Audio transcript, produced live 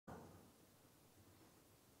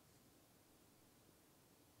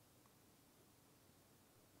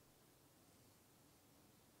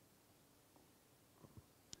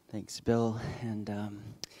Thanks, Bill. And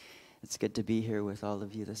it's good to be here with all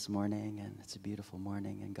of you this morning. And it's a beautiful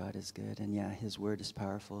morning, and God is good. And yeah, His word is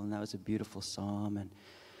powerful. And that was a beautiful psalm. And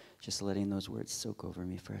just letting those words soak over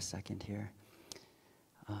me for a second here.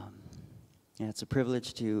 Yeah, it's a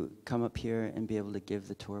privilege to come up here and be able to give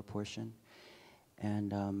the Torah portion.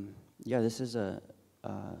 And yeah, this is a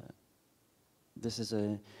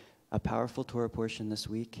powerful Torah portion this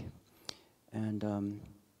week. And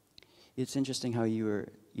it's interesting how you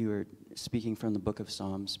were speaking from the book of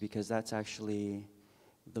Psalms, because that's actually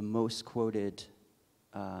the most quoted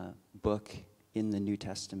book in the New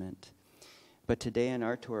Testament. But today in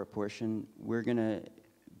our Torah portion, we're going to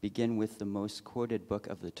begin with the most quoted book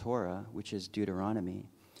of the Torah, which is Deuteronomy,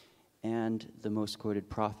 and the most quoted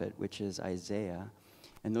prophet, which is Isaiah.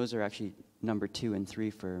 And those are actually number 2 and 3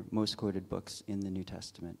 for most quoted books in the New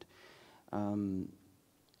Testament. And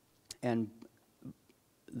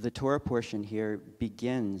the Torah portion here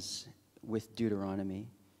begins with Deuteronomy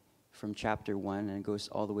from chapter 1 and goes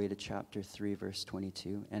all the way to chapter 3, verse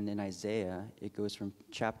 22. And in Isaiah, it goes from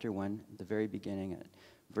chapter 1, the very beginning, at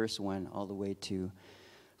verse 1, all the way to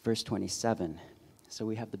verse 27. So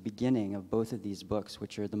we have the beginning of both of these books,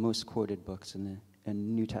 which are the most quoted books in the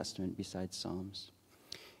New Testament besides Psalms.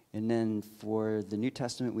 And then for the New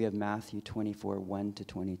Testament, we have Matthew 24, 1 to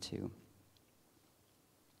 22.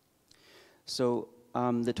 So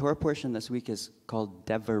the Torah portion this week is called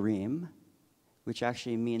Devarim, which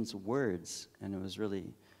actually means words. And it was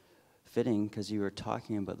really fitting because you were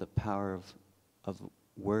talking about the power of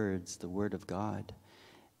words, the word of God.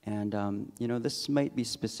 And, this might be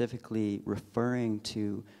specifically referring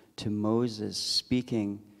to Moses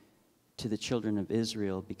speaking to the children of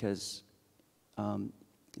Israel, because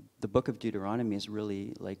the book of Deuteronomy is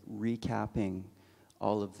really like recapping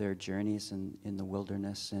all of their journeys in the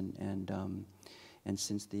wilderness and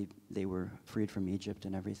since they were freed from Egypt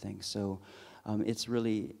and everything. So it's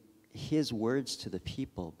really his words to the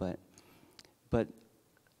people, but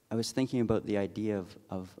I was thinking about the idea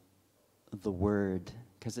of the word,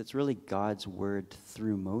 because it's really God's word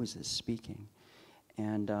through Moses speaking.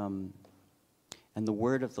 And the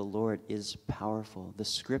word of the Lord is powerful. The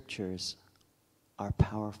scriptures are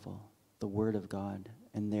powerful, the word of God,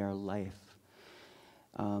 and they are life.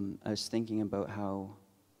 I was thinking about how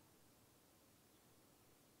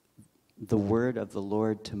the word of the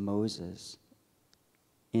Lord to Moses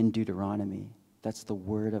in Deuteronomy, that's the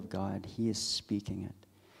word of God. He is speaking it.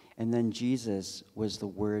 And then Jesus was the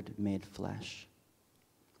word made flesh.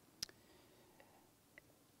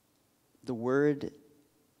 The word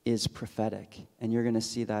is prophetic, and you're going to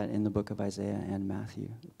see that in the book of Isaiah and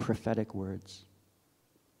Matthew, prophetic words.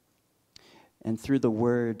 And through the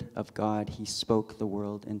word of God, he spoke the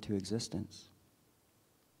world into existence.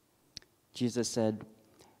 Jesus said,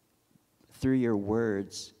 through your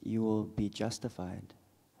words, you will be justified.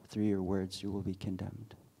 Through your words, you will be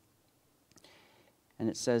condemned. And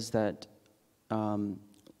it says that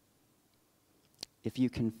if you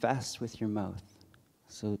confess with your mouth,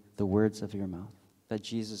 so the words of your mouth, that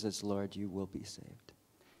Jesus is Lord, you will be saved.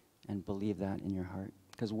 And believe that in your heart.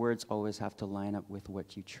 Because words always have to line up with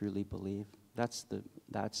what you truly believe. That's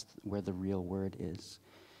where the real word is.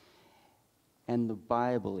 And the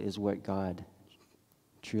Bible is what God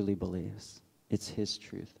truly believes. It's his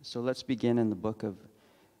truth. So let's begin in the book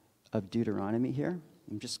of Deuteronomy here.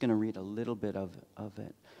 I'm just going to read a little bit of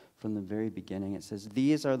it from the very beginning. It says,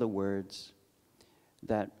 "These are the words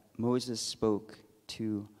that Moses spoke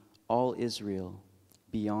to all Israel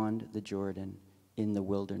beyond the Jordan in the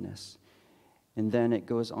wilderness." And then it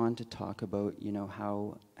goes on to talk about,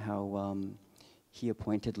 how he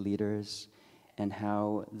appointed leaders and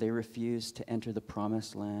how they refused to enter the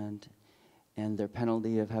promised land and their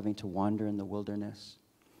penalty of having to wander in the wilderness.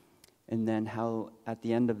 And then how at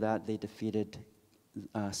the end of that they defeated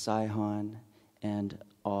Sihon and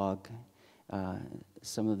Og,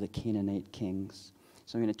 some of the Canaanite kings.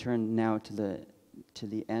 So I'm going to turn now to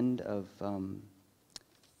the end of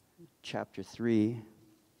chapter 3.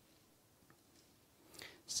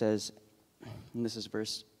 Says, and this is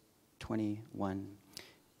verse 21,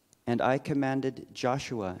 "And I commanded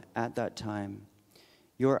Joshua at that time,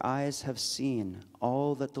 your eyes have seen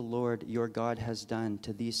all that the Lord your God has done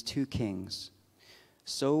to these 2 kings.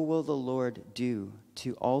 So will the Lord do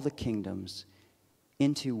to all the kingdoms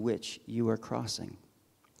into which you are crossing.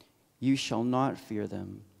 You shall not fear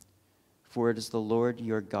them, for it is the Lord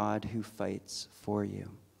your God who fights for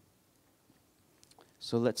you."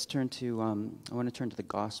 So let's turn to, I want to turn to the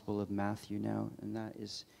Gospel of Matthew now, and that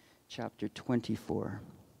is chapter 24.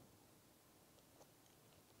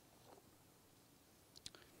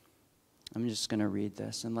 I'm just going to read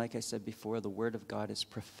this. And like I said before, the word of God is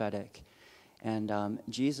prophetic. And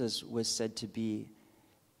Jesus was said to be,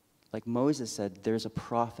 like Moses said, there's a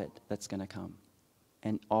prophet that's going to come.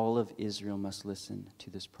 And all of Israel must listen to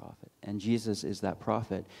this prophet. And Jesus is that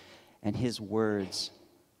prophet. And his words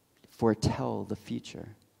foretell the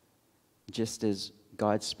future, just as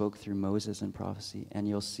God spoke through Moses in prophecy. And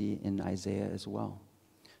you'll see in Isaiah as well.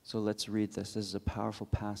 So let's read this. This is a powerful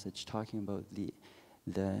passage talking about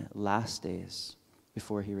the last days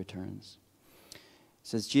before he returns. It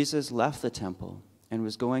says, Jesus left the temple and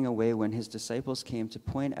was going away when his disciples came to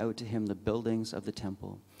point out to him the buildings of the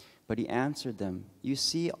temple. But he answered them, "You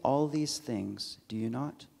see all these things, do you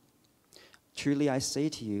not? Truly I say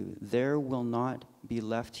to you, there will not be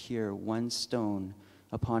left here one stone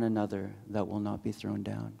upon another that will not be thrown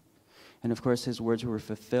down." And of course, his words were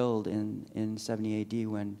fulfilled in 70 AD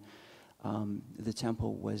when the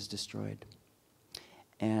temple was destroyed.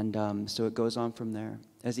 And so it goes on from there.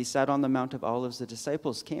 As he sat on the Mount of Olives, the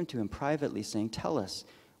disciples came to him privately, saying, "Tell us,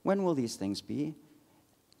 when will these things be?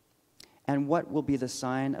 And what will be the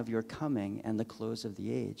sign of your coming and the close of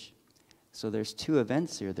the age?" So there's two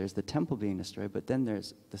events here. There's the temple being destroyed, but then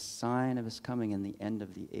there's the sign of his coming and the end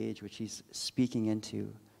of the age, which he's speaking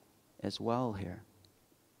into as well here.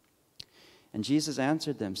 And Jesus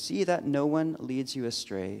answered them, "See that no one leads you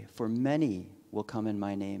astray, for many will come in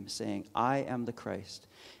my name, saying, 'I am the Christ,'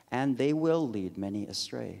 and they will lead many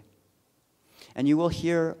astray. And you will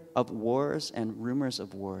hear of wars and rumors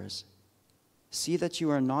of wars. See that you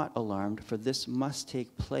are not alarmed, for this must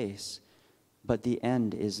take place, but the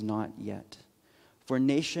end is not yet. For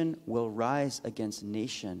nation will rise against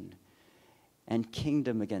nation, and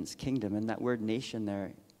kingdom against kingdom." And that word nation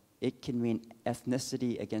there, it can mean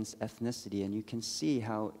ethnicity against ethnicity. And you can see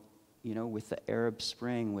how, with the Arab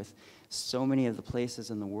Spring, with so many of the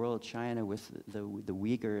places in the world, China with the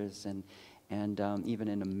Uyghurs, and even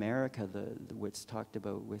in America, what's talked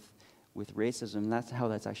about with racism, that's how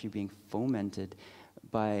that's actually being fomented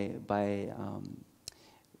by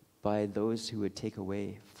those who would take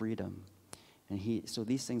away freedom. And so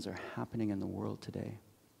these things are happening in the world today.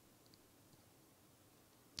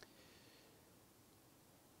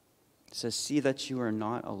 It says, "See that you are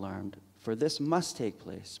not alarmed, for this must take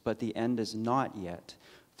place, but the end is not yet.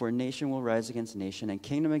 For nation will rise against nation, and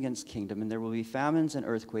kingdom against kingdom, and there will be famines and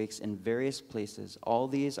earthquakes in various places. All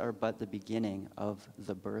these are but the beginning of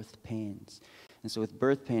the birth pains." And so with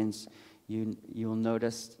birth pains, you'll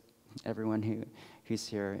notice everyone who's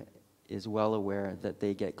here is well aware that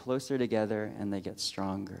they get closer together and they get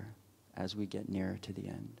stronger as we get nearer to the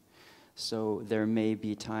end. So there may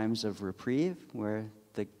be times of reprieve where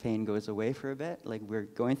the pain goes away for a bit. Like we're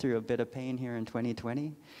going through a bit of pain here in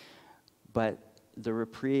 2020, but the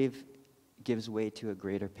reprieve gives way to a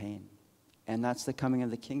greater pain. And that's the coming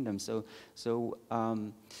of the kingdom. So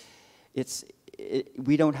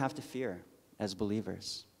we don't have to fear as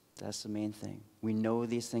believers. That's the main thing. We know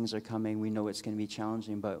these things are coming. We know it's going to be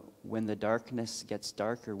challenging, but when the darkness gets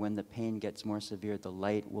darker, when the pain gets more severe, the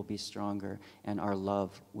light will be stronger and our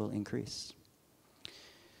love will increase.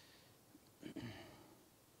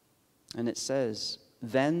 And it says,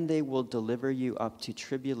 "Then they will deliver you up to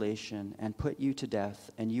tribulation and put you to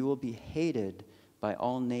death, and you will be hated by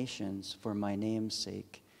all nations for my name's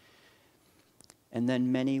sake. And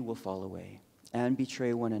then many will fall away and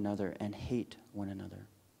betray one another and hate one another.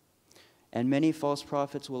 And many false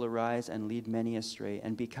prophets will arise and lead many astray.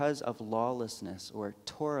 And because of lawlessness," or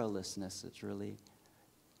Torahlessness, it's really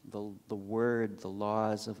the word, the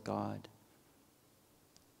laws of God.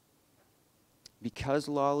 "Because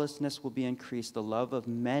lawlessness will be increased, the love of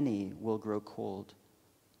many will grow cold.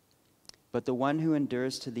 But the one who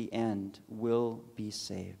endures to the end will be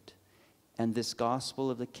saved. And this gospel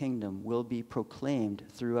of the kingdom will be proclaimed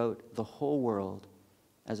throughout the whole world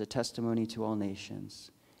as a testimony to all nations.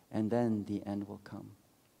 And then the end will come."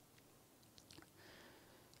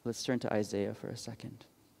 Let's turn to Isaiah for a second,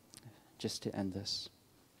 just to end this.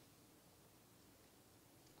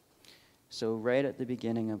 So right at the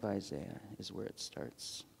beginning of Isaiah is where it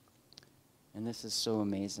starts. And this is so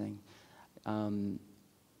amazing.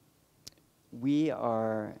 We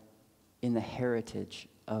are in the heritage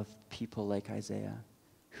of people like Isaiah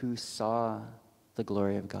who saw the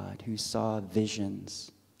glory of God, who saw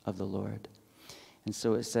visions of the Lord. And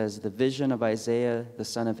so it says, "The vision of Isaiah, the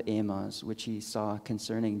son of Amos, which he saw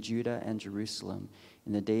concerning Judah and Jerusalem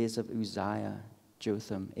in the days of Uzziah,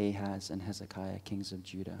 Jotham, Ahaz, and Hezekiah, kings of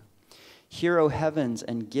Judah. Hear, O heavens,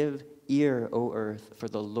 and give ear, O earth, for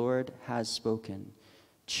the Lord has spoken.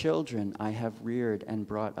 Children I have reared and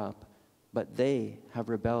brought up, but they have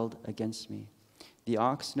rebelled against me. The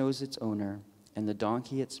ox knows its owner, and the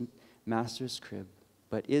donkey its master's crib,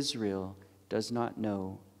 but Israel does not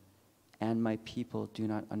know, and my people do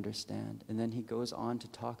not understand. And then he goes on to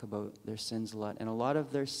talk about their sins a lot. And a lot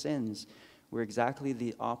of their sins were exactly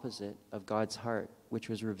the opposite of God's heart, which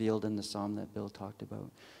was revealed in the psalm that Bill talked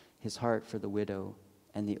about. His heart for the widow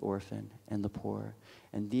and the orphan and the poor.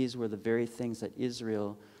 And these were the very things that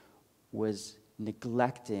Israel was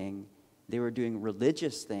neglecting. They were doing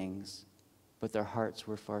religious things, but their hearts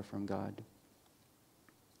were far from God.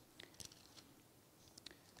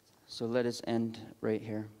 So let us end right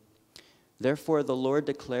here. Therefore the Lord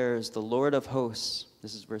declares, the Lord of hosts,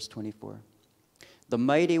 this is verse 24, the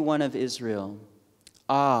mighty one of Israel,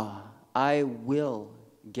 I will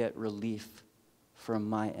get relief from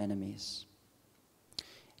my enemies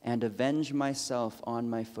and avenge myself on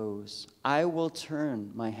my foes. I will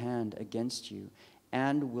turn my hand against you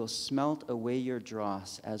and will smelt away your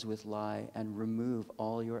dross as with lye and remove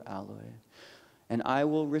all your alloy. And I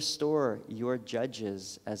will restore your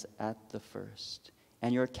judges as at the first,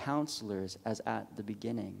 and your counselors as at the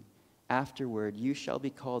beginning. Afterward, you shall be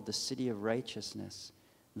called the city of righteousness,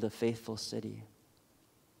 the faithful city.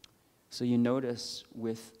 So you notice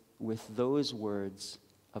with those words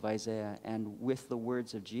of Isaiah and with the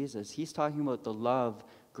words of Jesus, he's talking about the love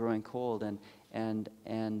growing cold and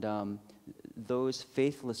those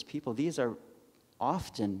faithless people. These are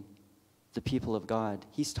often the people of God.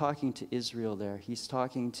 He's talking to Israel there. He's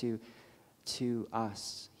talking to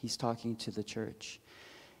us. He's talking to the church.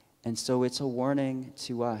 And so it's a warning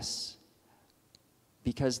to us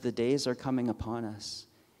because the days are coming upon us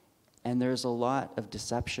and there's a lot of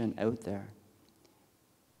deception out there.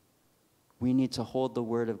 We need to hold the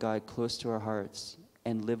word of God close to our hearts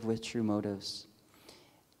and live with true motives.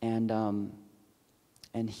 And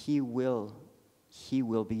he will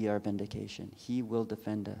be our vindication. He will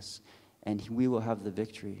defend us. And we will have the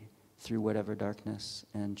victory through whatever darkness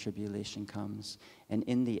and tribulation comes. And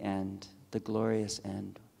in the end, the glorious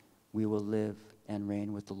end, we will live and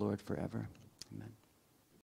reign with the Lord forever. Amen.